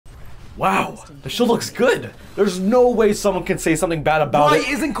Wow, the show looks good. There's no way someone can say something bad about it.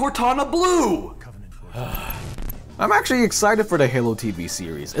 Why isn't Cortana blue? I'm actually excited for the Halo TV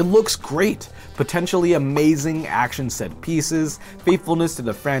series. It looks great. Potentially amazing action set pieces, faithfulness to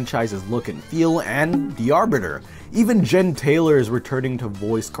the franchise's look and feel, and the Arbiter. Even Jen Taylor is returning to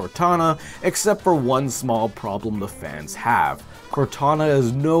voice Cortana, except for one small problem the fans have. Cortana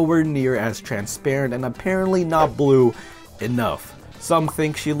is nowhere near as transparent and apparently not blue enough. Some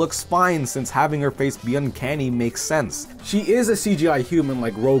think she looks fine since having her face be uncanny makes sense. She is a CGI human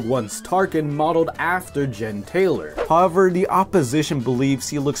like Rogue One's Tarkin, modeled after Jen Taylor. However, the opposition believes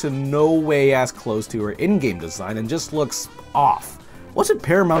she looks in no way as close to her in-game design and just looks off. Was it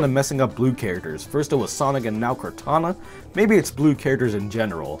Paramount and messing up blue characters? First it was Sonic and now Cortana? Maybe it's blue characters in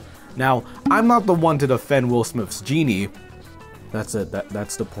general. Now, I'm not the one to defend Will Smith's genie. That's it,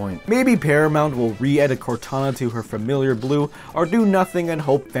 that's the point. Maybe Paramount will re-edit Cortana to her familiar blue, or do nothing and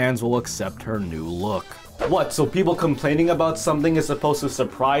hope fans will accept her new look. What, so people complaining about something is supposed to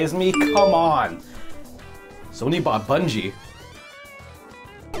surprise me? Come on! Sony bought Bungie.